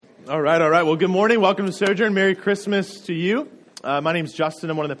All right. Well, good morning. Welcome to Sojourn. Merry Christmas to you. My name's Justin.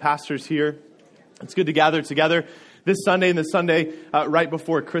 I'm one of the pastors here. It's good to gather together this Sunday and the Sunday right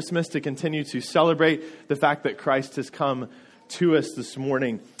before Christmas to continue to celebrate the fact that Christ has come to us this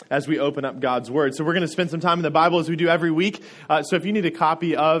morning as we open up God's Word. So we're going to spend some time in the Bible as we do every week. So if you need a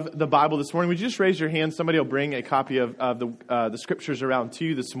copy of the Bible this morning, would you just raise your hand? Somebody will bring a copy of the Scriptures around to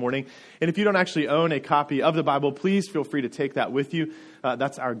you this morning. And if you don't actually own a copy of the Bible, please feel free to take that with you.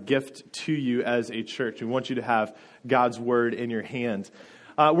 That's our gift to you as a church. We want you to have God's Word in your hand.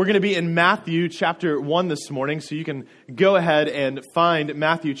 We're going to be in Matthew chapter 1 this morning, so you can go ahead and find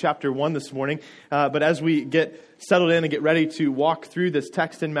Matthew chapter 1 this morning. But as we get settled in and get ready to walk through this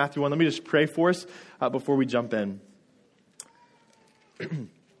text in Matthew 1, let me just pray for us before we jump in.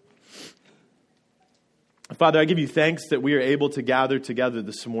 Father, I give you thanks that we are able to gather together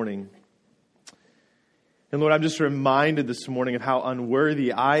this morning. And Lord, I'm just reminded this morning of how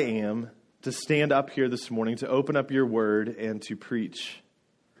unworthy I am to stand up here this morning, to open up your word and to preach.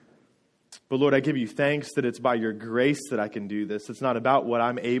 But Lord, I give you thanks that it's by your grace that I can do this. It's not about what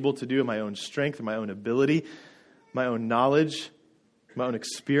I'm able to do in my own strength, my own ability, my own knowledge, my own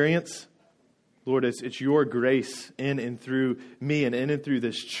experience. Lord, it's your grace in and through me and in and through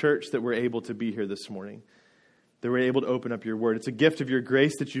this church that we're able to be here this morning, that we're able to open up your word. It's a gift of your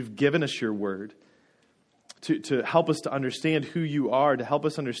grace that you've given us your word to help us to understand who you are, to help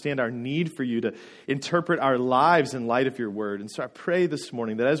us understand our need for you, to interpret our lives in light of your word. And so I pray this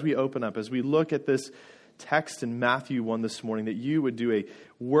morning that as we open up, as we look at this text in Matthew 1 this morning, that you would do a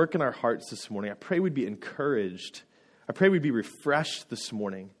work in our hearts this morning. I pray we'd be encouraged. I pray we'd be refreshed this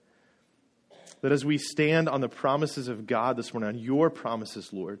morning. That as we stand on the promises of God this morning, on your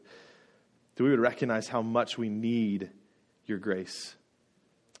promises, Lord, that we would recognize how much we need your grace.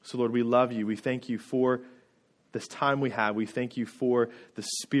 So Lord, we love you. We thank you for this time we have. We thank you for the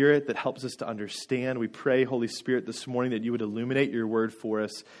Spirit that helps us to understand. We pray, Holy Spirit, this morning that you would illuminate your word for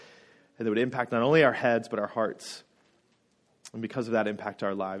us and that would impact not only our heads, but our hearts. And because of that, impact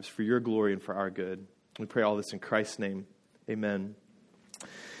our lives for your glory and for our good. We pray all this in Christ's name. Amen.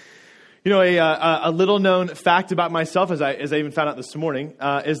 You know, a little known fact about myself, as I even found out this morning,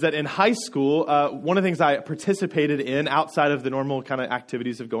 is that in high school, one of the things I participated in outside of the normal kind of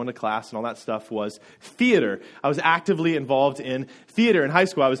activities of going to class and all that stuff was theater. I was actively involved in theater in high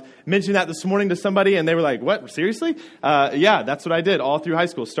school. I was mentioning that this morning to somebody, and they were like, "What? Seriously?" Yeah, that's what I did all through high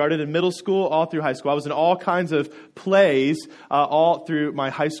school. Started in middle school, all through high school. I was in all kinds of plays all through my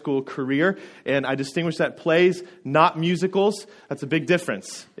high school career, and I distinguish that plays, not musicals. That's a big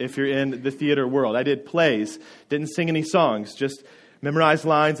difference if you're in the theater world. I did plays, didn't sing any songs, just memorized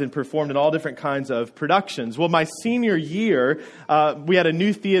lines and performed in all different kinds of productions. Well, my senior year, we had a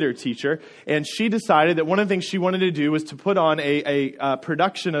new theater teacher, and she decided that one of the things she wanted to do was to put on a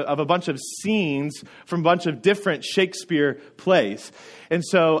production of a bunch of scenes from a bunch of different Shakespeare plays. And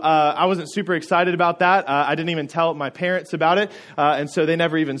so I wasn't super excited about that. I didn't even tell my parents about it. And so they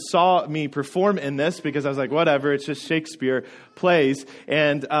never even saw me perform in this because I was like, whatever, it's just Shakespeare plays.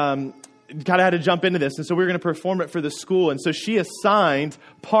 And kind of had to jump into this. And so we were going to perform it for the school. And so she assigned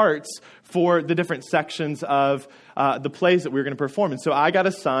parts for the different sections of the plays that we were going to perform. And so I got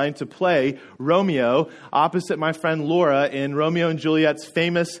assigned to play Romeo opposite my friend Laura in Romeo and Juliet's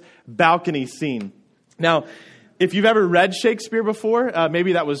famous balcony scene. Now, if you've ever read Shakespeare before,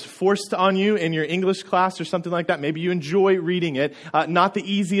 maybe that was forced on you in your English class or something like that. Maybe you enjoy reading it. Not the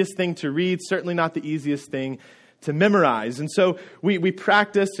easiest thing to read, certainly not the easiest thing to memorize. And so we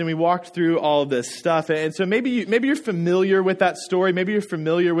practiced and we walked through all of this stuff. And so maybe you're familiar with that story. Maybe you're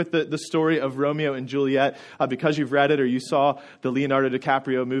familiar with the story of Romeo and Juliet because you've read it or you saw the Leonardo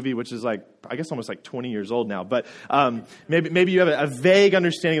DiCaprio movie, which is like, I guess almost like 20 years old now. But maybe you have a vague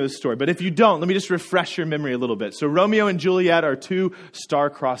understanding of the story. But if you don't, let me just refresh your memory a little bit. So Romeo and Juliet are two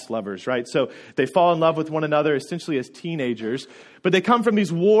star-crossed lovers, right? So they fall in love with one another essentially as teenagers. But they come from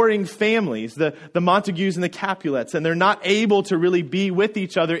these warring families, the Montagues and the Capulets, and they're not able to really be with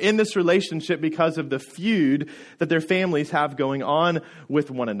each other in this relationship because of the feud that their families have going on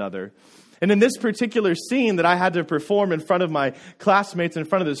with one another. And in this particular scene that I had to perform in front of my classmates, in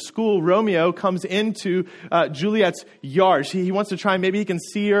front of the school, Romeo comes into Juliet's yard. He wants to try, maybe he can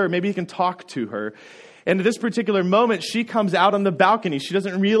see her, or maybe he can talk to her. And at this particular moment, she comes out on the balcony. She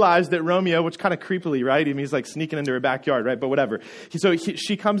doesn't realize that Romeo, which kind of creepily, right? I mean, he's like sneaking into her backyard, right? But whatever.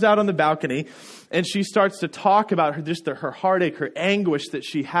 She comes out on the balcony and she starts to talk about her heartache, her anguish that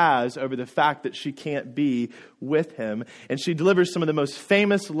she has over the fact that she can't be with him. And she delivers some of the most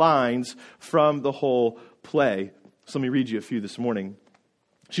famous lines from the whole play. So let me read you a few this morning.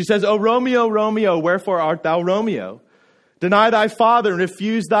 She says, "O Romeo, Romeo, wherefore art thou Romeo? Deny thy father and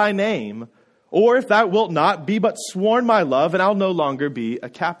refuse thy name. Or if thou wilt not, be but sworn my love, and I'll no longer be a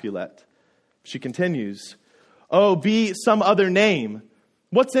Capulet. She continues, Oh, be some other name.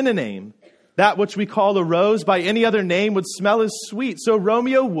 What's in a name? That which we call a rose by any other name would smell as sweet. So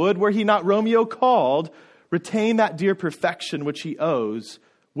Romeo would, were he not Romeo called, retain that dear perfection which he owes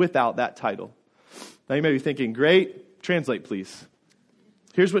without that title. Now you may be thinking, great, translate please.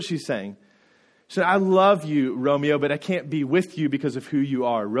 Here's what she's saying. She said, I love you, Romeo, but I can't be with you because of who you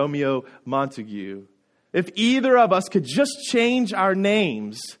are, Romeo Montague. If either of us could just change our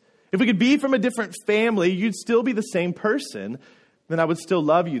names, if we could be from a different family, you'd still be the same person, then I would still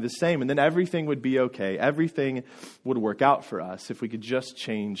love you the same, and then everything would be okay. Everything would work out for us if we could just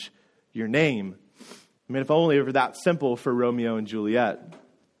change your name. I mean, if only it were that simple for Romeo and Juliet.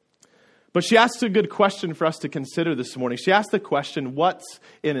 But she asked a good question for us to consider this morning. She asked the question, what's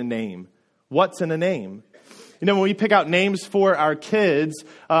in a name? What's in a name? You know, when we pick out names for our kids,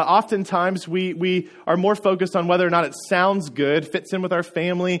 oftentimes we are more focused on whether or not it sounds good, fits in with our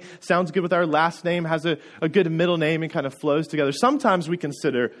family, sounds good with our last name, has a good middle name and kind of flows together. Sometimes we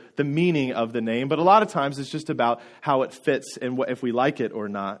consider the meaning of the name, but a lot of times it's just about how it fits and if we like it or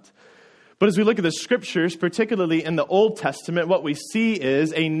not. But as we look at the scriptures, particularly in the Old Testament, what we see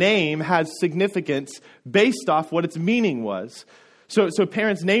is a name has significance based off what its meaning was. So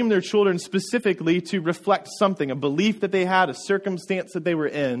parents name their children specifically to reflect something, a belief that they had, a circumstance that they were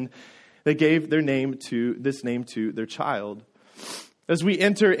in. They gave this name to their child. As we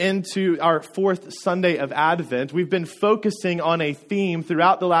enter into our fourth Sunday of Advent, we've been focusing on a theme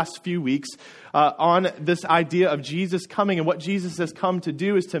throughout the last few weeks on this idea of Jesus coming. And what Jesus has come to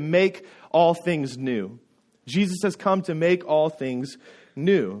do is to make all things new. Jesus has come to make all things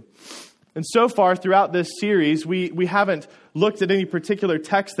new. And so far throughout this series, we haven't looked at any particular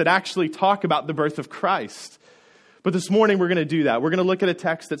text that actually talk about the birth of Christ. But this morning we're going to do that. We're going to look at a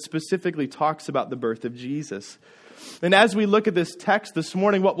text that specifically talks about the birth of Jesus. And as we look at this text this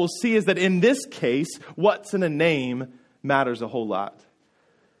morning, what we'll see is that in this case, what's in a name matters a whole lot.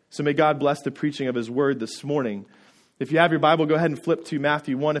 So may God bless the preaching of His word this morning. If you have your Bible, go ahead and flip to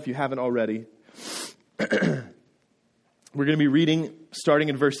Matthew 1 if you haven't already. We're going to be reading starting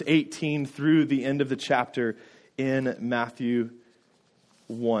in verse 18 through the end of the chapter in Matthew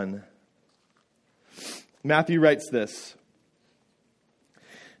 1. Matthew writes this.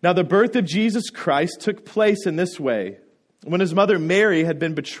 Now the birth of Jesus Christ took place in this way. When his mother Mary had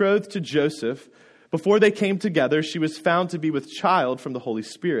been betrothed to Joseph, before they came together, she was found to be with child from the Holy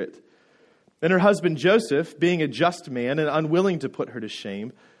Spirit. And her husband Joseph, being a just man and unwilling to put her to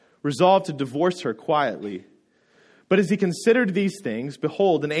shame, resolved to divorce her quietly. But as he considered these things,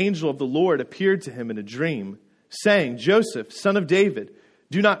 behold, an angel of the Lord appeared to him in a dream, saying, Joseph, son of David,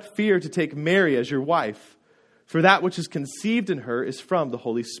 do not fear to take Mary as your wife, for that which is conceived in her is from the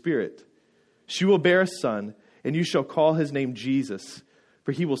Holy Spirit. She will bear a son, and you shall call his name Jesus,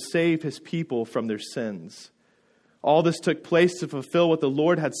 for he will save his people from their sins. All this took place to fulfill what the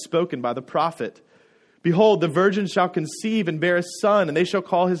Lord had spoken by the prophet. Behold, the virgin shall conceive and bear a son, and they shall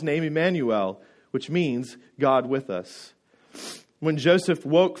call his name Emmanuel, which means God with us. When Joseph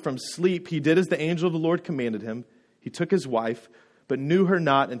woke from sleep, he did as the angel of the Lord commanded him. He took his wife, but knew her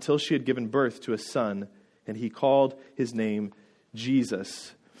not until she had given birth to a son, and he called his name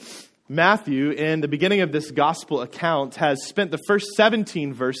Jesus. Matthew, in the beginning of this gospel account, has spent the first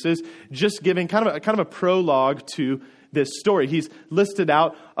 17 verses just giving kind of a prologue to this story. He's listed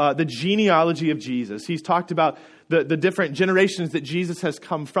out the genealogy of Jesus. He's talked about the different generations that Jesus has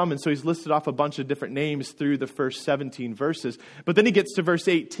come from. And so he's listed off a bunch of different names through the first 17 verses. But then he gets to verse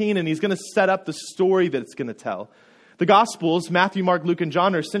 18 and he's going to set up the story that it's going to tell. The Gospels, Matthew, Mark, Luke, and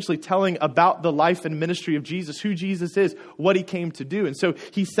John, are essentially telling about the life and ministry of Jesus, who Jesus is, what he came to do. And so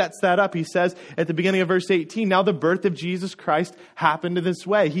he sets that up. He says at the beginning of verse 18, now the birth of Jesus Christ happened in this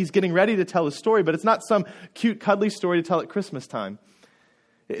way. He's getting ready to tell a story, but it's not some cute, cuddly story to tell at Christmas time.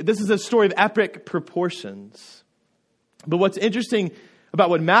 This is a story of epic proportions. But what's interesting about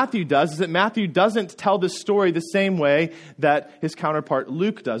what Matthew does is that Matthew doesn't tell this story the same way that his counterpart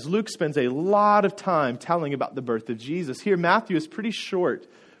Luke does. Luke spends a lot of time telling about the birth of Jesus. Here, Matthew is pretty short,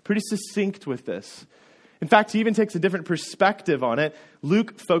 pretty succinct with this. In fact, he even takes a different perspective on it.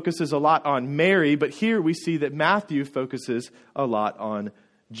 Luke focuses a lot on Mary, but here we see that Matthew focuses a lot on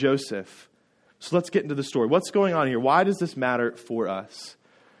Joseph. So let's get into the story. What's going on here? Why does this matter for us?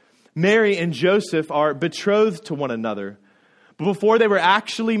 Mary and Joseph are betrothed to one another. But before they were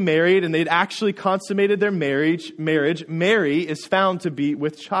actually married and they'd actually consummated their marriage, Mary is found to be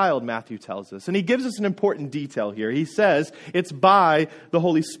with child, Matthew tells us. And he gives us an important detail here. He says it's by the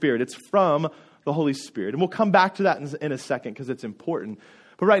Holy Spirit. It's from the Holy Spirit. And we'll come back to that in a second because it's important.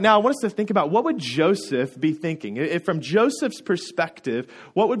 But right now, I want us to think about what would Joseph be thinking? If from Joseph's perspective,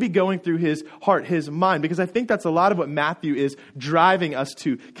 what would be going through his heart, his mind? Because I think that's a lot of what Matthew is driving us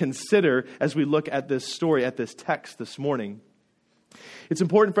to consider as we look at this story, at this text this morning. It's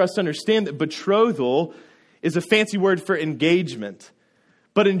important for us to understand that betrothal is a fancy word for engagement.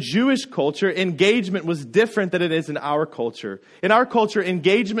 But in Jewish culture, engagement was different than it is in our culture. In our culture,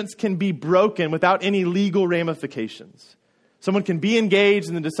 engagements can be broken without any legal ramifications. Someone can be engaged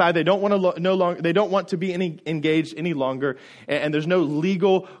and then decide they don't want to be engaged any longer, and there's no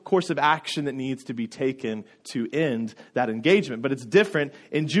legal course of action that needs to be taken to end that engagement. But it's different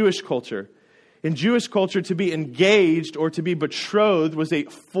in Jewish culture. In Jewish culture, to be engaged or to be betrothed was a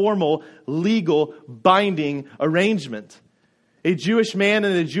formal, legal, binding arrangement. A Jewish man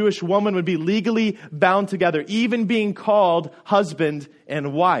and a Jewish woman would be legally bound together, even being called husband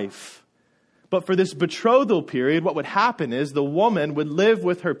and wife. But for this betrothal period, what would happen is the woman would live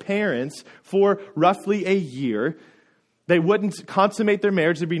with her parents for roughly a year. They wouldn't consummate their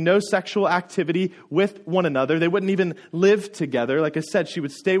marriage. There'd be no sexual activity with one another. They wouldn't even live together. Like I said, she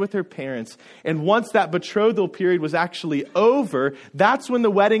would stay with her parents. And once that betrothal period was actually over, that's when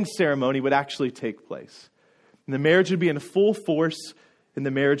the wedding ceremony would actually take place. And the marriage would be in full force, and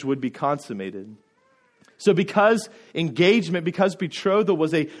the marriage would be consummated. So because engagement, because betrothal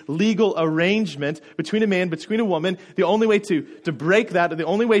was a legal arrangement between a man, between a woman, the only way to break that, or the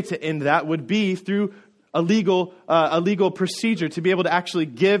only way to end that would be through a legal procedure, to be able to actually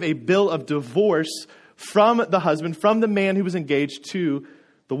give a bill of divorce from the husband, from the man who was engaged to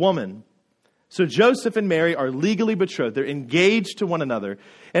the woman. So Joseph and Mary are legally betrothed. They're engaged to one another.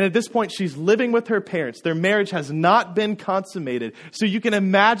 And at this point, she's living with her parents. Their marriage has not been consummated. So you can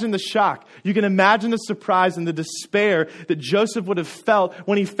imagine the shock. You can imagine the surprise and the despair that Joseph would have felt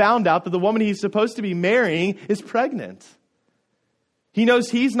when he found out that the woman he's supposed to be marrying is pregnant. He knows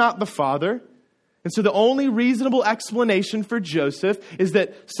he's not the father. And so the only reasonable explanation for Joseph is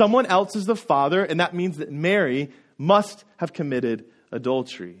that someone else is the father, and that means that Mary must have committed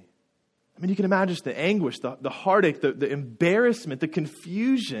adultery. I mean, you can imagine just the anguish, the heartache, the embarrassment, the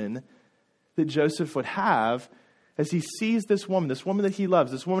confusion that Joseph would have as he sees this woman that he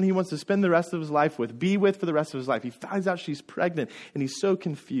loves, this woman he wants to spend the rest of his life with, be with for the rest of his life. He finds out she's pregnant, and he's so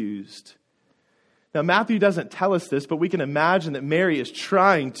confused. Now, Matthew doesn't tell us this, but we can imagine that Mary is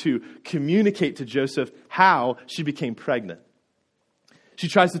trying to communicate to Joseph how she became pregnant. She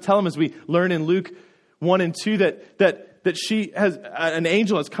tries to tell him, as we learn in Luke 1 and 2, that she has an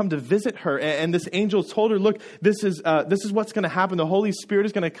angel has come to visit her, and this angel told her, "Look, this is what's going to happen. The Holy Spirit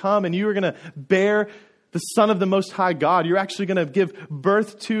is going to come, and you are going to bear the Son of the Most High God. You're actually going to give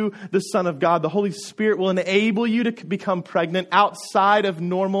birth to the Son of God. The Holy Spirit will enable you to become pregnant outside of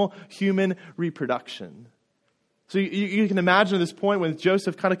normal human reproduction." So you can imagine at this point when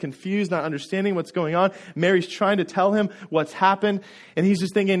Joseph kind of confused, not understanding what's going on. Mary's trying to tell him what's happened, and he's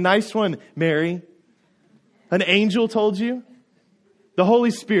just thinking, "Nice one, Mary. An angel told you? The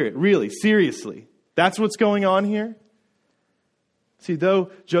Holy Spirit, really, seriously. That's what's going on here?" See, though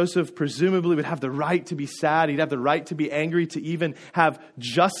Joseph presumably would have the right to be sad, he'd have the right to be angry, to even have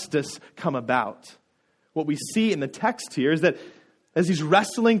justice come about. What we see in the text here is that as he's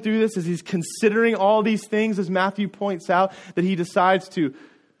wrestling through this, as he's considering all these things, as Matthew points out, that he decides to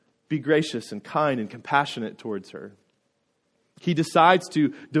be gracious and kind and compassionate towards her. He decides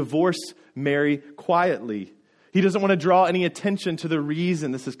to divorce Mary quietly. He doesn't want to draw any attention to the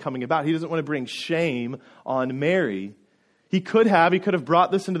reason this is coming about. He doesn't want to bring shame on Mary. He could have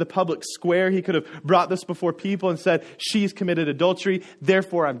brought this into the public square. He could have brought this before people and said, "She's committed adultery,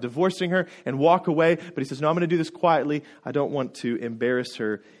 therefore I'm divorcing her," and walk away. But he says, "No, I'm going to do this quietly. I don't want to embarrass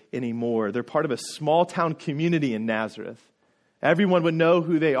her anymore." They're part of a small town community in Nazareth. Everyone would know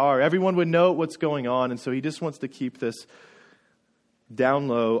who they are. Everyone would know what's going on. And so he just wants to keep this down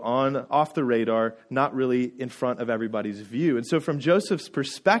low, off the radar, not really in front of everybody's view. And so from Joseph's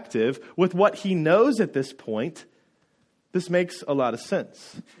perspective, with what he knows at this point, this makes a lot of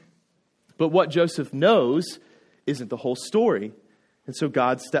sense. But what Joseph knows isn't the whole story. And so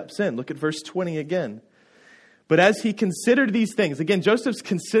God steps in. Look at verse 20 again. "But as he considered these things," again, Joseph's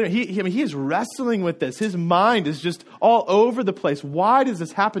considering, he is wrestling with this. His mind is just all over the place. Why does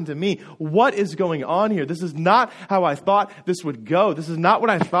this happen to me? What is going on here? This is not how I thought this would go. This is not what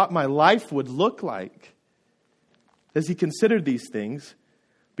I thought my life would look like. As he considered these things,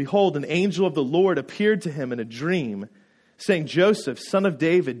 behold, an angel of the Lord appeared to him in a dream, saying, "Joseph, son of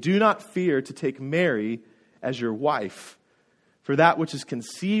David, do not fear to take Mary as your wife, for that which is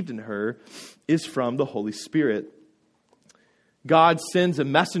conceived in her is from the Holy Spirit. God sends a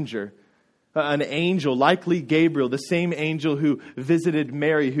messenger An angel, likely Gabriel, the same angel who visited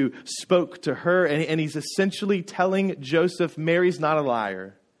Mary, who spoke to her. And he's essentially telling Joseph, Mary's not a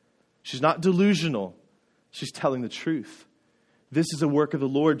liar. She's not delusional. She's telling the truth. This is a work of the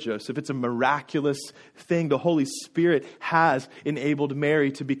Lord, Joseph. It's a miraculous thing. The Holy Spirit has enabled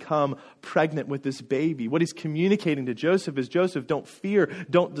Mary to become pregnant with this baby. What he's communicating to Joseph is, Joseph, don't fear,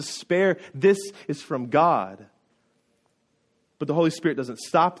 don't despair. This is from God. But the Holy Spirit doesn't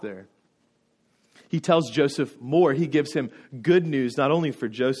stop there. He tells Joseph more. He gives him good news, not only for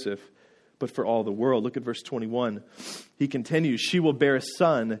Joseph, but for all the world. Look at verse 21. He continues, she will bear a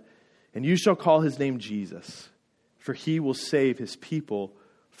son, and you shall call his name Jesus, for he will save his people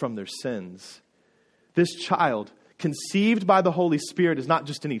from their sins. This child, conceived by the Holy Spirit, is not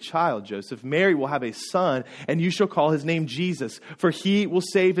just any child, Joseph. Mary will have a son, and you shall call his name Jesus, for he will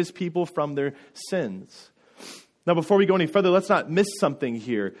save his people from their sins. Now, before we go any further, let's not miss something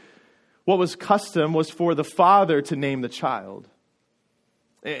here. What was custom was for the father to name the child.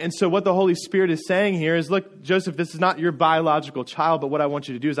 And so what the Holy Spirit is saying here is, look, Joseph, this is not your biological child, but what I want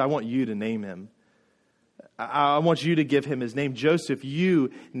you to do is I want you to name him. I want you to give him his name. Joseph,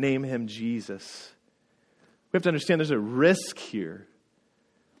 you name him Jesus. We have to understand there's a risk here.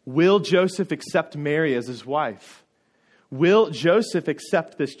 Will Joseph accept Mary as his wife? Will Joseph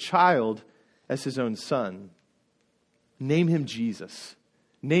accept this child as his own son? Name him Jesus.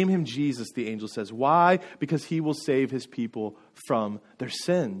 Name him Jesus, the angel says. Why? Because he will save his people from their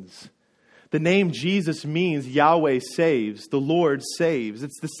sins. The name Jesus means Yahweh saves, the Lord saves.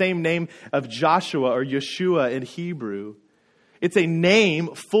 It's the same name of Joshua or Yeshua in Hebrew. It's a name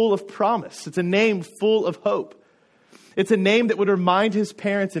full of promise. It's a name full of hope. It's a name that would remind his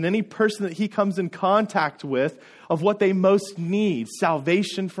parents and any person that he comes in contact with of what they most need,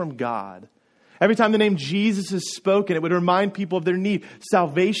 salvation from God. Every time the name Jesus is spoken, it would remind people of their need,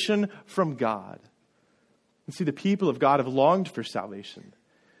 salvation from God. And see, the people of God have longed for salvation.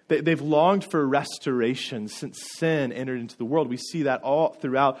 They've longed for restoration since sin entered into the world. We see that all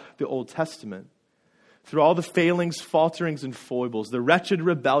throughout the Old Testament. Through all the failings, falterings, and foibles, the wretched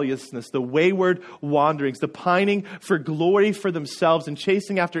rebelliousness, the wayward wanderings, the pining for glory for themselves and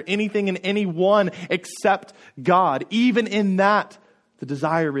chasing after anything and anyone except God. Even in that, the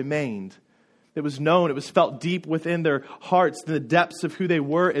desire remained. It was known, it was felt deep within their hearts, in the depths of who they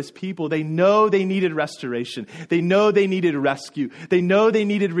were as people. They know they needed restoration. They know they needed rescue. They know they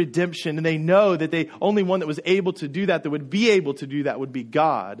needed redemption. And they know that the only one that was able to do that would be able to do that, would be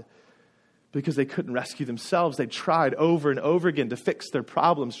God. Because they couldn't rescue themselves. They tried over and over again to fix their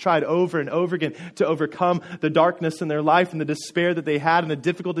problems, tried over and over again to overcome the darkness in their life and the despair that they had and the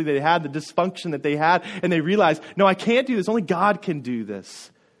difficulty they had, the dysfunction that they had. And they realized, no, I can't do this. Only God can do this.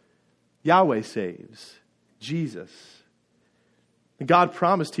 Yahweh saves. Jesus. And God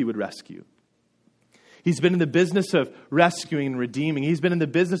promised he would rescue. He's been in the business of rescuing and redeeming. He's been in the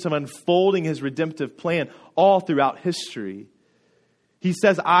business of unfolding his redemptive plan all throughout history. He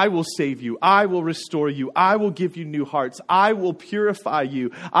says, I will save you. I will restore you. I will give you new hearts. I will purify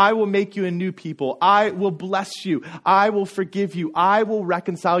you. I will make you a new people. I will bless you. I will forgive you. I will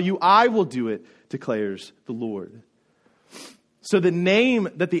reconcile you. I will do it, declares the Lord. So the name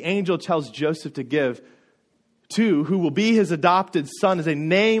that the angel tells Joseph to give to who will be his adopted son is a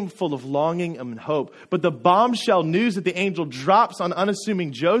name full of longing and hope. But the bombshell news that the angel drops on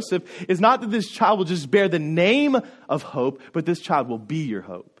unassuming Joseph is not that this child will just bear the name of hope, but this child will be your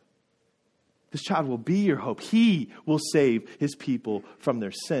hope. This child will be your hope. He will save his people from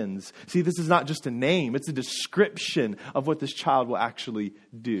their sins. See, this is not just a name. It's a description of what this child will actually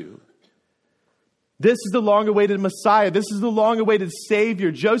do. This is the long-awaited Messiah. This is the long-awaited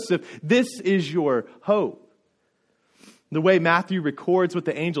Savior, Joseph. This is your hope. The way Matthew records what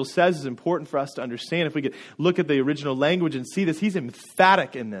the angel says is important for us to understand. If we could look at the original language and see this, he's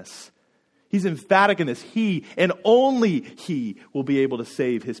emphatic in this. He's emphatic in this. He and only he will be able to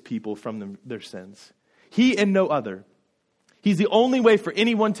save his people from their sins. He and no other. He's the only way for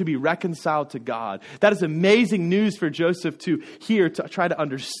anyone to be reconciled to God. That is amazing news for Joseph to hear, to try to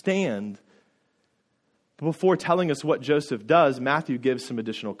understand. Before telling us what Joseph does, Matthew gives some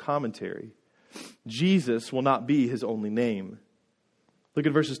additional commentary. Jesus will not be his only name. Look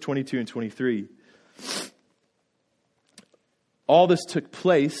at verses 22 and 23. All this took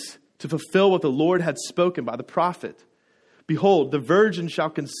place to fulfill what the Lord had spoken by the prophet. Behold, the virgin shall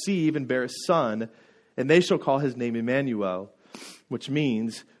conceive and bear a son, and they shall call his name Emmanuel, which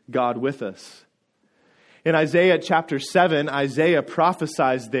means God with us. In Isaiah chapter 7, Isaiah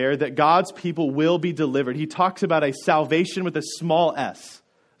prophesies there that God's people will be delivered. He talks about a salvation with a small s,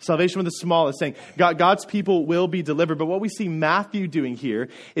 Salvation with the small is saying God's people will be delivered. But what we see Matthew doing here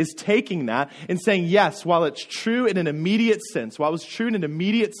is taking that and saying, yes, while it's true in an immediate sense,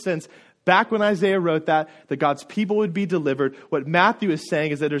 back when Isaiah wrote that God's people would be delivered, what Matthew is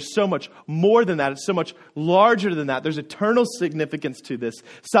saying is that there's so much more than that. It's so much larger than that. There's eternal significance to this.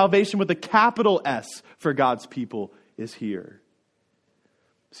 Salvation with a capital S for God's people is here.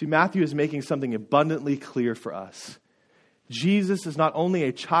 See, Matthew is making something abundantly clear for us. Jesus is not only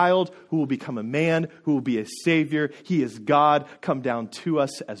a child who will become a man, who will be a savior. He is God come down to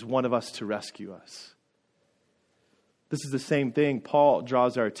us as one of us to rescue us. This is the same thing Paul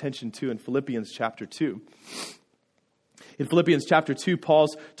draws our attention to in Philippians chapter 2. In Philippians chapter 2,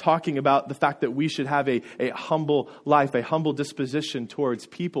 Paul's talking about the fact that we should have a humble life, a humble disposition towards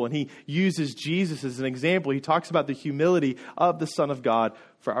people. And he uses Jesus as an example. He talks about the humility of the Son of God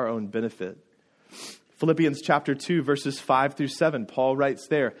for our own benefit. Philippians chapter 2, verses 5 through 7, Paul writes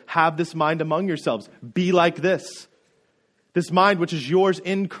there, have this mind among yourselves. Be like this. This mind which is yours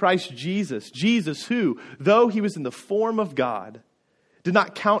in Christ Jesus. Jesus who, though he was in the form of God, did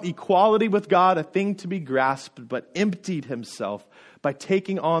not count equality with God a thing to be grasped, but emptied himself by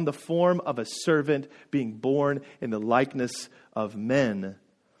taking on the form of a servant, being born in the likeness of men.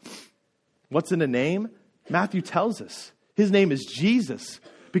 What's in a name? Matthew tells us. His name is Jesus,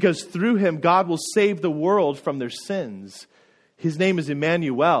 because through him God will save the world from their sins. His name is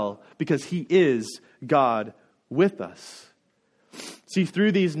Emmanuel, because he is God with us. See,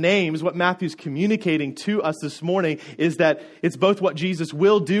 through these names, what Matthew's communicating to us this morning is that it's both what Jesus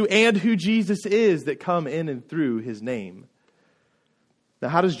will do and who Jesus is that come in and through his name. Now,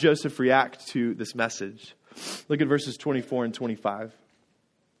 how does Joseph react to this message? Look at verses 24 and 25.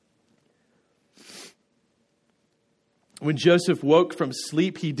 When Joseph woke from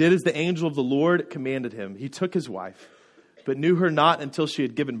sleep, he did as the angel of the Lord commanded him. He took his wife, but knew her not until she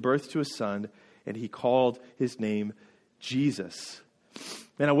had given birth to a son, and he called his name Jesus.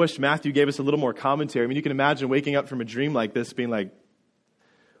 Man, I wish Matthew gave us a little more commentary. I mean, you can imagine waking up from a dream like this being like,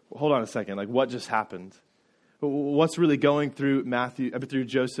 hold on a second, like what just happened? What's really going through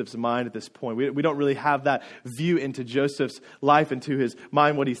Joseph's mind at this point? We don't really have that view into Joseph's life, into his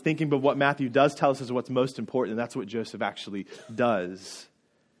mind, what he's thinking, but what Matthew does tell us is what's most important, and that's what Joseph actually does.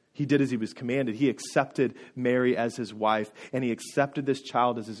 He did as he was commanded. He accepted Mary as his wife, and he accepted this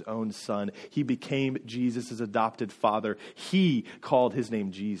child as his own son. He became Jesus' adopted father. He called his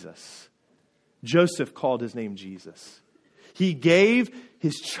name Jesus. Joseph called his name Jesus. He gave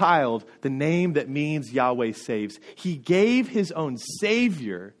his child the name that means Yahweh saves. He gave his own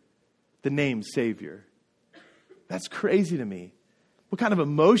Savior the name Savior. That's crazy to me. What kind of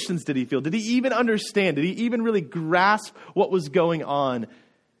emotions did he feel? Did he even understand? Did he even really grasp what was going on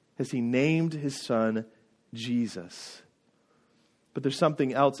as he named his son Jesus? But there's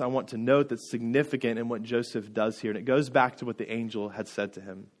something else I want to note that's significant in what Joseph does here, and it goes back to what the angel had said to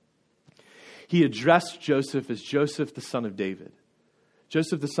him. He addressed Joseph as Joseph, the son of David.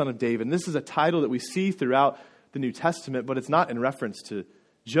 Joseph, the son of David. And this is a title that we see throughout the New Testament, but it's not in reference to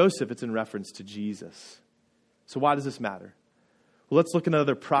Joseph, it's in reference to Jesus. So why does this matter? Well, let's look at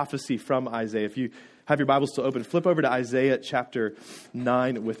another prophecy from Isaiah. If you have your Bibles still open, flip over to Isaiah chapter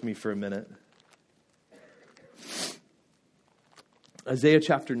 9 with me for a minute. Isaiah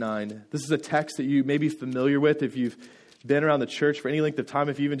chapter 9. This is a text that you may be familiar with if you've been around the church for any length of time.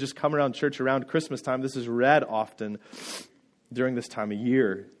 If you even just come around church around Christmas time, this is read often during this time of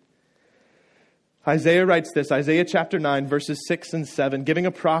year. Isaiah writes this, Isaiah chapter 9, verses 6 and 7. Giving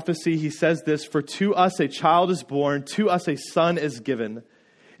a prophecy, he says this, "For to us a child is born, to us a son is given,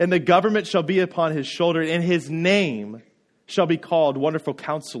 and the government shall be upon his shoulder, and his name shall be called Wonderful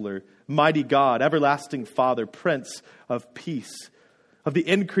Counselor, Mighty God, Everlasting Father, Prince of Peace. Of the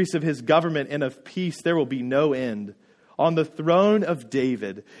increase of his government and of peace there will be no end. On the throne of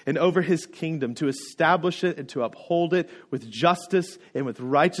David and over his kingdom, to establish it and to uphold it with justice and with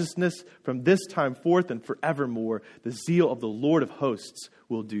righteousness from this time forth and forevermore. The zeal of the Lord of hosts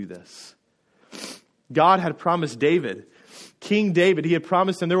will do this." God had promised David, King David, he had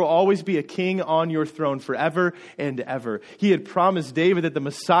promised him there will always be a king on your throne forever and ever. He had promised David that the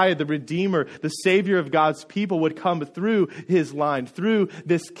Messiah, the Redeemer, the Savior of God's people would come through his line, through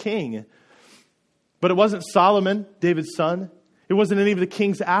this king. But it wasn't Solomon, David's son. It wasn't any of the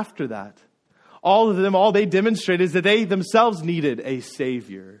kings after that. All of them, all they demonstrated is that they themselves needed a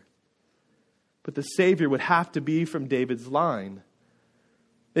Savior. But the Savior would have to be from David's line.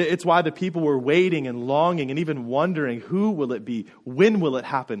 It's why the people were waiting and longing and even wondering, who will it be? When will it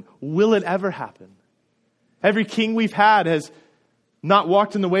happen? Will it ever happen? Every king we've had has not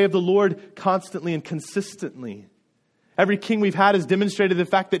walked in the way of the Lord constantly and consistently. Every king we've had has demonstrated the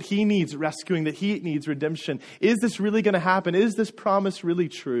fact that he needs rescuing, that he needs redemption. Is this really going to happen? Is this promise really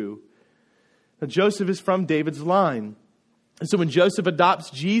true? Now, Joseph is from David's line. And so when Joseph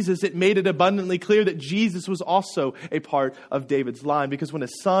adopts Jesus, it made it abundantly clear that Jesus was also a part of David's line. Because when a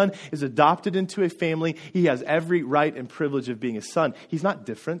son is adopted into a family, he has every right and privilege of being a son. He's not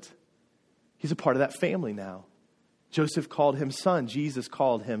different. He's a part of that family now. Joseph called him son. Jesus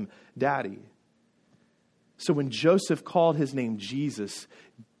called him daddy. So when Joseph called his name Jesus,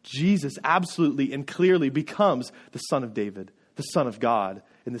 Jesus absolutely and clearly becomes the Son of David, the Son of God,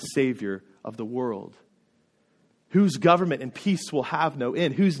 and the Savior of the world, whose government and peace will have no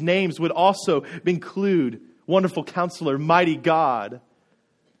end, whose names would also include Wonderful Counselor, Mighty God,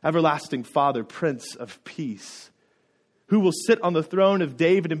 Everlasting Father, Prince of Peace, who will sit on the throne of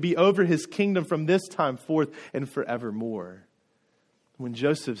David and be over his kingdom from this time forth and forevermore. When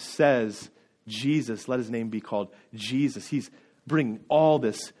Joseph says, Jesus, let his name be called Jesus, he's bringing all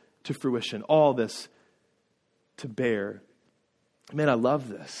this to fruition, all this to bear. Man, I love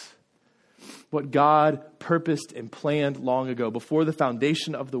this. What God purposed and planned long ago, before the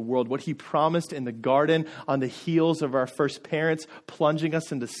foundation of the world, what he promised in the garden on the heels of our first parents, plunging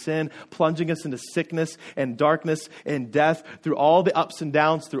us into sin, plunging us into sickness and darkness and death, through all the ups and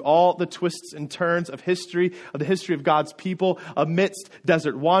downs, through all the twists and turns of history, of the history of God's people, amidst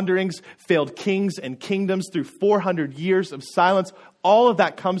desert wanderings, failed kings and kingdoms, through 400 years of silence. All of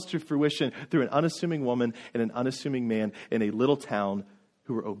that comes to fruition through an unassuming woman and an unassuming man in a little town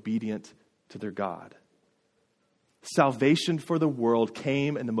who were obedient to their God. Salvation for the world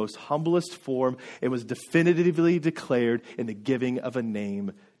came in the most humblest form. It was definitively declared in the giving of a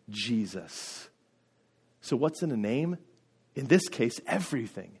name, Jesus. So what's in a name? In this case,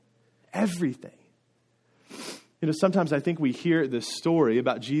 everything. Everything. You know, sometimes I think we hear this story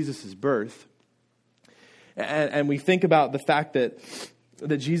about Jesus' birth, and we think about the fact that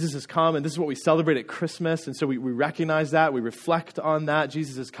Jesus has come, and this is what we celebrate at Christmas, and so we recognize that, we reflect on that.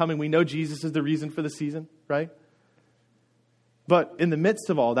 Jesus is coming. We know Jesus is the reason for the season, right? But in the midst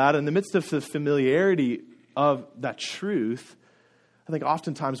of all that, in the midst of the familiarity of that truth, I think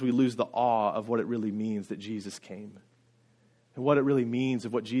oftentimes we lose the awe of what it really means that Jesus came, and what it really means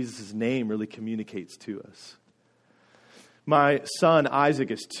of what Jesus' name really communicates to us. My son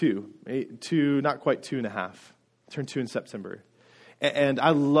Isaac is two, not quite 2.5, turned 2 in September. And I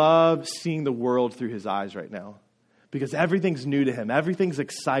love seeing the world through his eyes right now, because everything's new to him. Everything's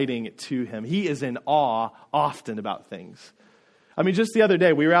exciting to him. He is in awe often about things. I mean, just the other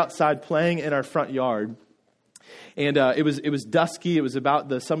day, we were outside playing in our front yard, and it was dusky. It was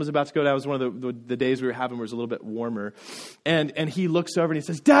the sun was about to go down. It was one of the days we were having where it was a little bit warmer. And he looks over and he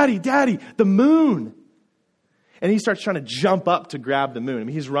says, Daddy, the moon. And he starts trying to jump up to grab the moon. I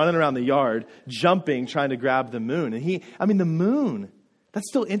mean, he's running around the yard, jumping, trying to grab the moon. And the moon, that's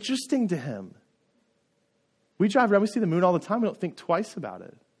still interesting to him. We drive around, we see the moon all the time. We don't think twice about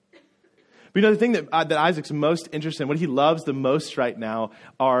it. But you know, the thing that Isaac's most interested in, what he loves the most right now,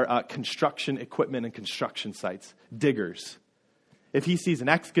 are construction equipment and construction sites, diggers. If he sees an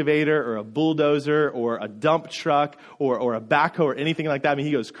excavator or a bulldozer or a dump truck or a backhoe or anything like that, I mean,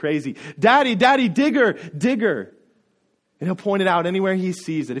 he goes crazy. Daddy, digger. And he'll point it out anywhere he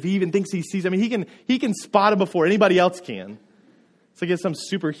sees it. If he even thinks he sees it, I mean, he can spot it before anybody else can. It's like he has some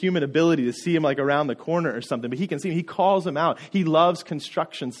superhuman ability to see him like around the corner or something, but he can see him. He calls him out. He loves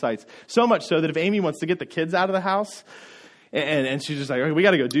construction sites. So much so that if Amy wants to get the kids out of the house, and she's just like, okay, we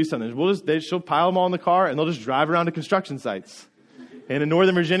got to go do something, she'll pile them all in the car and they'll just drive around to construction sites. And in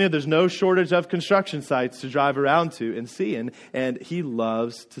Northern Virginia, there's no shortage of construction sites to drive around to and see. And he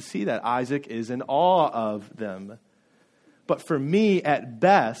loves to see that. Isaac is in awe of them. But for me, at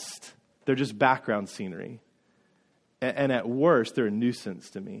best, they're just background scenery. And at worst, they're a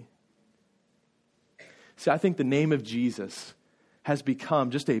nuisance to me. See, I think the name of Jesus has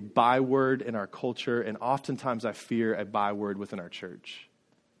become just a byword in our culture. And oftentimes, I fear, a byword within our church.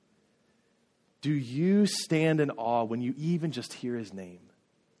 Do you stand in awe when you even just hear his name?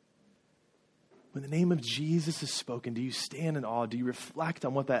 When the name of Jesus is spoken, do you stand in awe? Do you reflect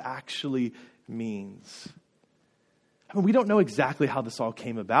on what that actually means? I mean, we don't know exactly how this all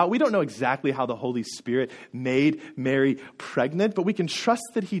came about. We don't know exactly how the Holy Spirit made Mary pregnant, but we can trust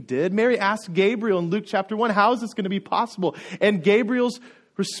that he did. Mary asked Gabriel in Luke chapter 1, how is this going to be possible? And Gabriel's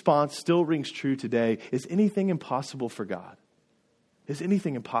response still rings true today. Is anything impossible for God? Is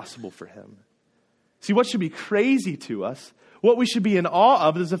anything impossible for him? See, what should be crazy to us, what we should be in awe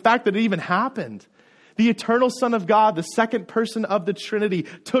of, is the fact that it even happened. The eternal Son of God, the second person of the Trinity,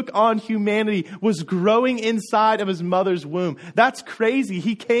 took on humanity, was growing inside of his mother's womb. That's crazy.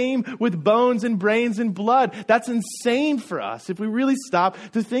 He came with bones and brains and blood. That's insane for us if we really stop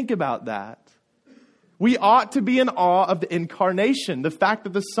to think about that. We ought to be in awe of the incarnation, the fact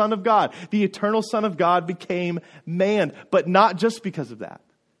that the Son of God, the eternal Son of God, became man, but not just because of that.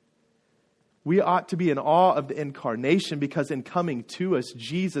 We ought to be in awe of the incarnation because in coming to us,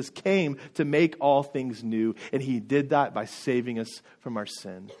 Jesus came to make all things new. And he did that by saving us from our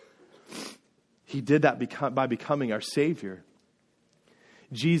sin. He did that by becoming our Savior.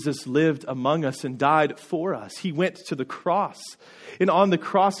 Jesus lived among us and died for us. He went to the cross. And on the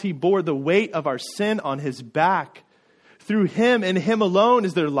cross, he bore the weight of our sin on his back. Through him and him alone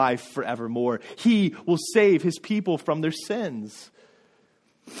is their life forevermore. He will save his people from their sins.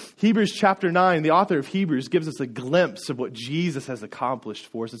 Hebrews chapter 9, the author of Hebrews gives us a glimpse of what Jesus has accomplished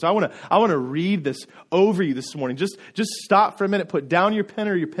for us. And so I want to read this over you this morning. Just stop for a minute, put down your pen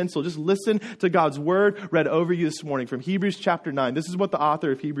or your pencil. Just listen to God's word read over you this morning from Hebrews chapter 9. This is what the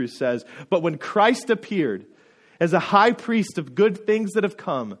author of Hebrews says. But when Christ appeared as a high priest of good things that have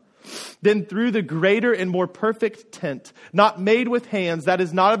come, then through the greater and more perfect tent, not made with hands, that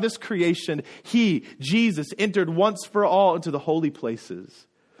is not of this creation, he, Jesus, entered once for all into the holy places.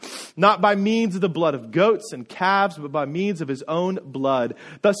 Not by means of the blood of goats and calves, but by means of his own blood,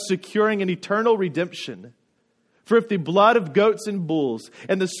 thus securing an eternal redemption. For if the blood of goats and bulls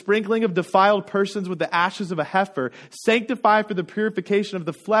and the sprinkling of defiled persons with the ashes of a heifer sanctify for the purification of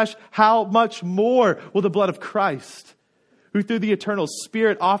the flesh, how much more will the blood of Christ, who through the eternal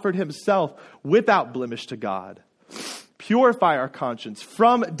Spirit offered himself without blemish to God, purify our conscience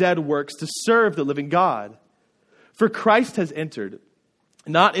from dead works to serve the living God? For Christ has entered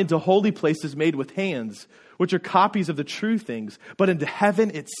not into holy places made with hands, which are copies of the true things, but into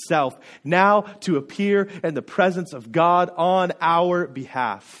heaven itself, now to appear in the presence of God on our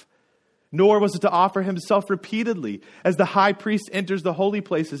behalf. Nor was it to offer himself repeatedly, as the high priest enters the holy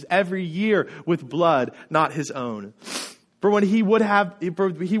places every year with blood not his own. For he would have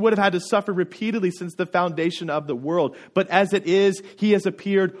had to suffer repeatedly since the foundation of the world. But as it is, he has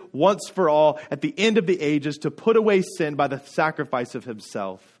appeared once for all at the end of the ages to put away sin by the sacrifice of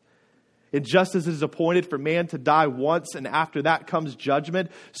himself. And just as it is appointed for man to die once, and after that comes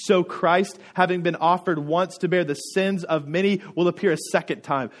judgment, so Christ, having been offered once to bear the sins of many, will appear a second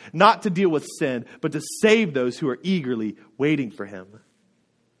time, not to deal with sin, but to save those who are eagerly waiting for him.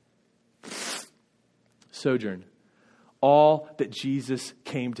 Sojourn. All that Jesus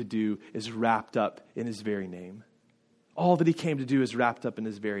came to do is wrapped up in his very name. All that he came to do is wrapped up in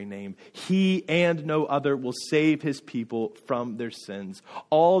his very name. He and no other will save his people from their sins.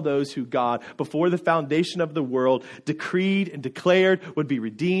 All those who God, before the foundation of the world, decreed and declared would be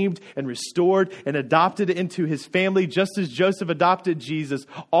redeemed and restored and adopted into his family, just as Joseph adopted Jesus.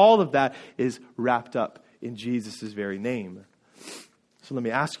 All of that is wrapped up in Jesus' very name. So let me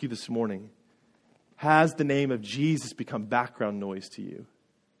ask you this morning, has the name of Jesus become background noise to you?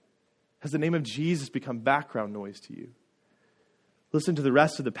 Has the name of Jesus become background noise to you? Listen to the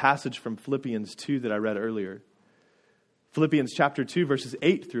rest of the passage from Philippians 2 that I read earlier. Philippians chapter 2, verses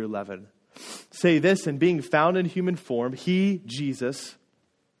 8 through 11. Say this, and being found in human form, he, Jesus,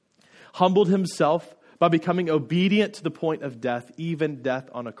 humbled himself by becoming obedient to the point of death, even death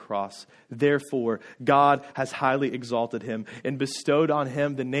on a cross. Therefore, God has highly exalted him and bestowed on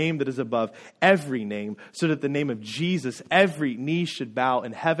him the name that is above every name, so that the name of Jesus, every knee should bow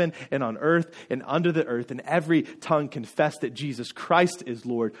in heaven and on earth and under the earth, and every tongue confess that Jesus Christ is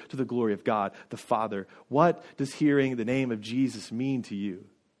Lord, to the glory of God the Father. What does hearing the name of Jesus mean to you?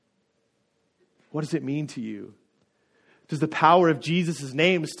 What does it mean to you? Does the power of Jesus'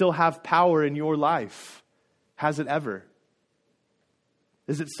 name still have power in your life? Has it ever?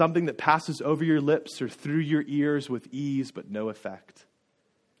 Is it something that passes over your lips or through your ears with ease but no effect?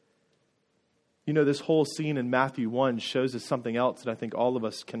 You know, this whole scene in Matthew 1 shows us something else that I think all of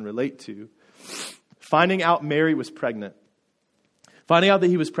us can relate to. Finding out Mary was pregnant. Finding out that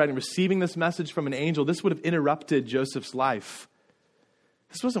he was pregnant, receiving this message from an angel, this would have interrupted Joseph's life.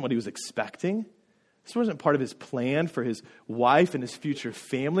 This wasn't what he was expecting. This wasn't part of his plan for his wife and his future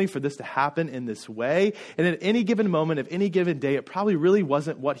family for this to happen in this way. And at any given moment of any given day, it probably really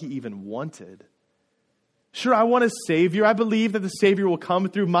wasn't what he even wanted. Sure, I want a Savior. I believe that the Savior will come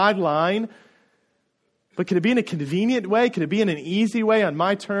through my line. But could it be in a convenient way? Could it be in an easy way on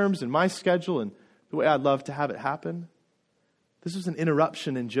my terms and my schedule and the way I'd love to have it happen? This was an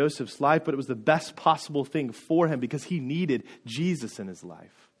interruption in Joseph's life, but it was the best possible thing for him because he needed Jesus in his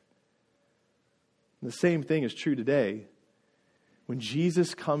life. And the same thing is true today. When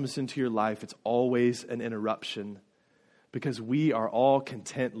Jesus comes into your life, it's always an interruption because we are all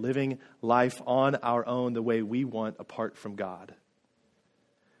content living life on our own the way we want apart from God.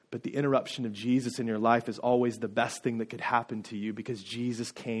 But the interruption of Jesus in your life is always the best thing that could happen to you because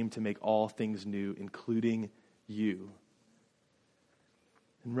Jesus came to make all things new, including you.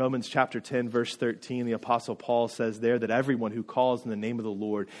 In Romans chapter 10, verse 13, the Apostle Paul says there that everyone who calls in the name of the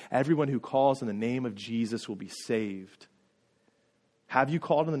Lord, everyone who calls in the name of Jesus will be saved. Have you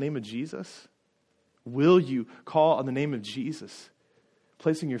called in the name of Jesus? Will you call on the name of Jesus?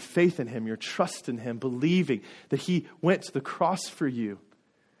 Placing your faith in him, your trust in him, believing that he went to the cross for you,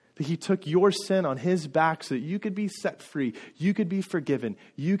 that he took your sin on his back so that you could be set free, you could be forgiven,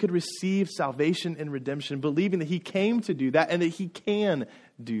 you could receive salvation and redemption, believing that he came to do that and that he can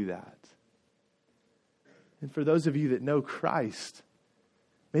do that. And for those of you that know Christ,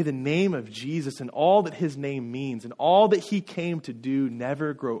 may the name of Jesus and all that his name means and all that he came to do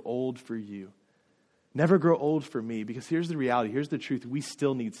never grow old for you. Never grow old for me, because here's the reality, here's the truth, we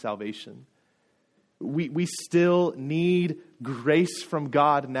still need salvation. We still need grace from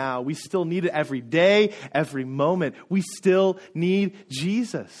God now. We still need it every day, every moment. We still need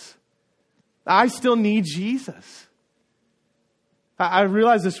Jesus. I still need Jesus. I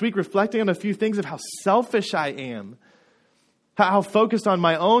realized this week, reflecting on a few things, of how selfish I am. How focused on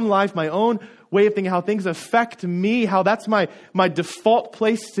my own life, my own way of thinking, how things affect me, how that's my default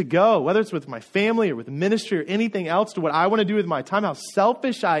place to go, whether it's with my family or with ministry or anything else, to what I want to do with my time, how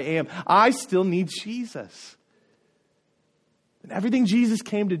selfish I am. I still need Jesus. And everything Jesus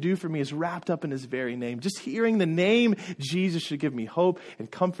came to do for me is wrapped up in his very name. Just hearing the name Jesus should give me hope and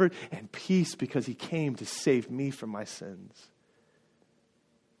comfort and peace because he came to save me from my sins.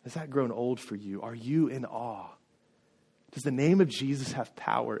 Has that grown old for you? Are you in awe? Does the name of Jesus have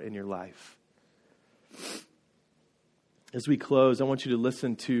power in your life? As we close, I want you to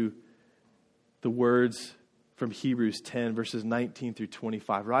listen to the words from Hebrews 10, verses 19 through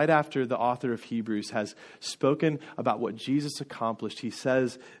 25. Right after the author of Hebrews has spoken about what Jesus accomplished, he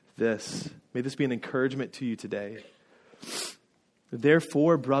says this. May this be an encouragement to you today.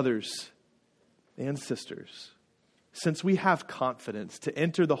 Therefore, brothers and sisters, since we have confidence to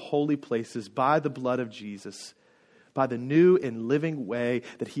enter the holy places by the blood of Jesus, by the new and living way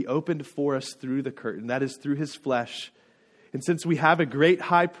that he opened for us through the curtain, that is through his flesh. And since we have a great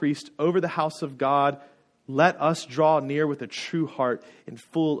high priest over the house of God, let us draw near with a true heart and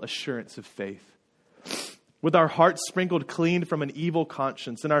full assurance of faith. With our hearts sprinkled clean from an evil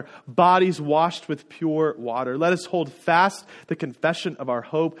conscience and our bodies washed with pure water, let us hold fast the confession of our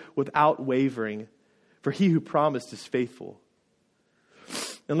hope without wavering, for he who promised is faithful.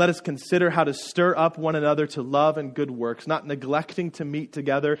 And let us consider how to stir up one another to love and good works, not neglecting to meet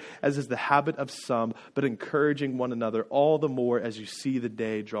together as is the habit of some, but encouraging one another all the more as you see the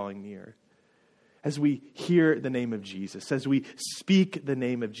day drawing near. As we hear the name of Jesus, as we speak the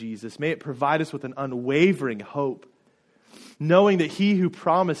name of Jesus, may it provide us with an unwavering hope, knowing that he who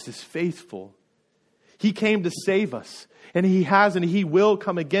promised is faithful. He came to save us. And he has and he will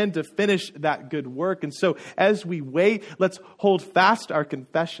come again to finish that good work. And so as we wait, let's hold fast our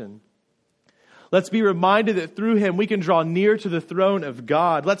confession. Let's be reminded that through him we can draw near to the throne of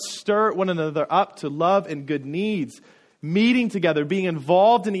God. Let's stir one another up to love and good needs, meeting together, being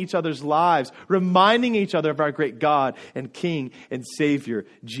involved in each other's lives, reminding each other of our great God and King and Savior,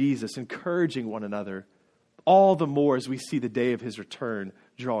 Jesus, encouraging one another, all the more as we see the day of his return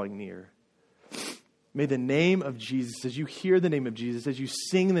drawing near. May the name of Jesus, as you hear the name of Jesus, as you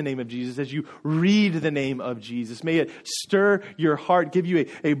sing the name of Jesus, as you read the name of Jesus, may it stir your heart, give you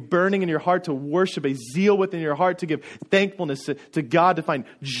a burning in your heart to worship, a zeal within your heart to give thankfulness to God, to find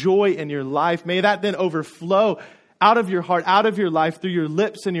joy in your life. May that then overflow out of your heart, out of your life, through your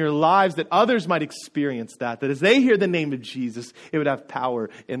lips and your lives, that others might experience that as they hear the name of Jesus, it would have power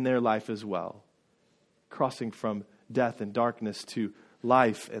in their life as well, crossing from death and darkness to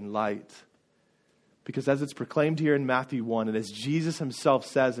life and light. Because as it's proclaimed here in Matthew 1, and as Jesus himself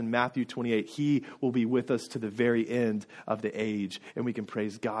says in Matthew 28, he will be with us to the very end of the age. And we can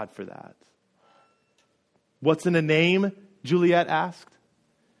praise God for that. What's in a name? Juliet asked.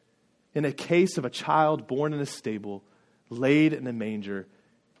 In a case of a child born in a stable, laid in a manger,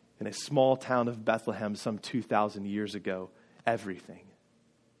 in a small town of Bethlehem some 2,000 years ago, everything.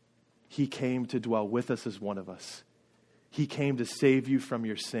 He came to dwell with us as one of us. He came to save you from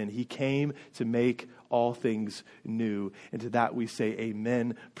your sin. He came to make all things new. And to that we say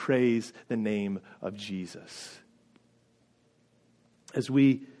amen. Praise the name of Jesus. As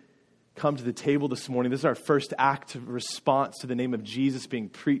we come to the table this morning, this is our first act of response to the name of Jesus being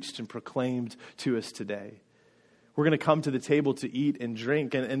preached and proclaimed to us today. We're going to come to the table to eat and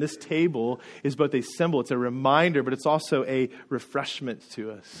drink. And this table is both a symbol, it's a reminder, but it's also a refreshment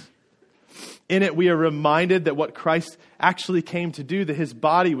to us. In it, we are reminded that what Christ actually came to do, that his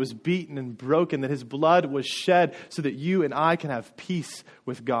body was beaten and broken, that his blood was shed so that you and I can have peace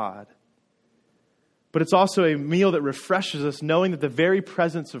with God. But it's also a meal that refreshes us, knowing that the very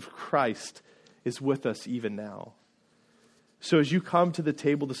presence of Christ is with us even now. So as you come to the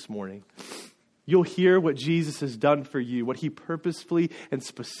table this morning, you'll hear what Jesus has done for you, what he purposefully and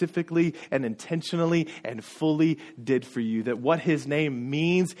specifically and intentionally and fully did for you, that what his name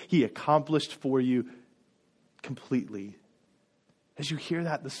means, he accomplished for you completely. As you hear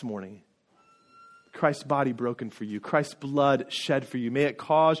that this morning, Christ's body broken for you, Christ's blood shed for you, may it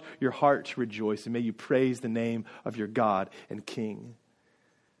cause your heart to rejoice, and may you praise the name of your God and King.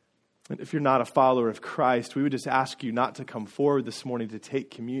 And if you're not a follower of Christ, we would just ask you not to come forward this morning to take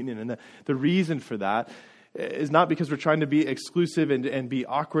communion. And the reason for that is not because we're trying to be exclusive and be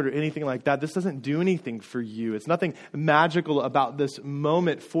awkward or anything like that. This doesn't do anything for you. It's nothing magical about this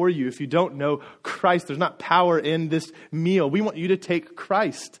moment for you. If you don't know Christ, there's not power in this meal. We want you to take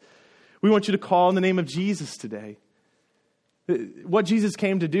Christ. We want you to call on the name of Jesus today. What Jesus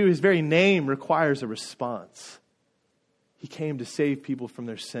came to do, his very name requires a response. He came to save people from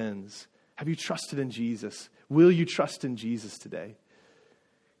their sins. Have you trusted in Jesus? Will you trust in Jesus today?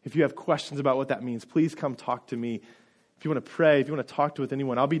 If you have questions about what that means, please come talk to me. If you want to pray, if you want to talk with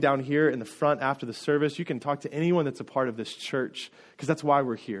anyone, I'll be down here in the front after the service. You can talk to anyone that's a part of this church, because that's why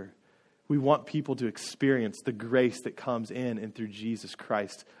we're here. We want people to experience the grace that comes in and through Jesus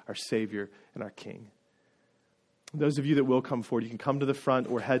Christ, our Savior and our King. Those of you that will come forward, you can come to the front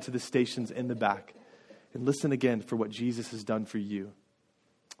or head to the stations in the back. And listen again for what Jesus has done for you.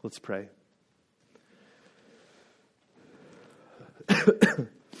 Let's pray.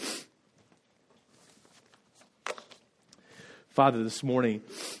 Father, this morning,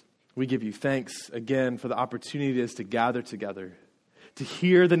 we give you thanks again for the opportunity it is to gather together, to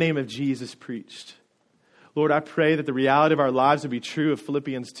hear the name of Jesus preached. Lord, I pray that the reality of our lives would be true of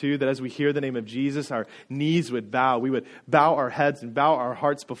Philippians 2, that as we hear the name of Jesus, our knees would bow. We would bow our heads and bow our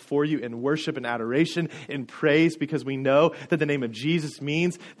hearts before you in worship and adoration and praise, because we know that the name of Jesus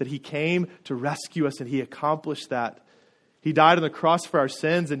means that he came to rescue us and he accomplished that. He died on the cross for our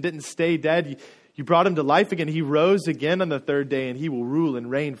sins and didn't stay dead. You brought him to life again. He rose again on the third day, and he will rule and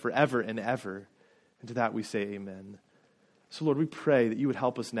reign forever and ever. And to that we say amen. So Lord, we pray that you would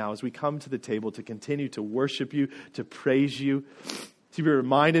help us now as we come to the table to continue to worship you, to praise you, to be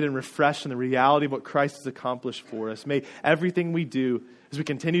reminded and refreshed in the reality of what Christ has accomplished for us. May everything we do, as we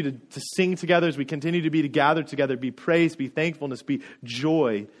continue to sing together, as we continue to be gathered together, be praise, be thankfulness, be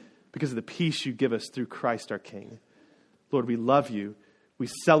joy, because of the peace you give us through Christ our King. Lord, we love you. We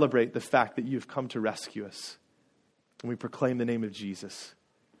celebrate the fact that you have come to rescue us. And we proclaim the name of Jesus.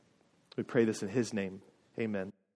 We pray this in his name. Amen.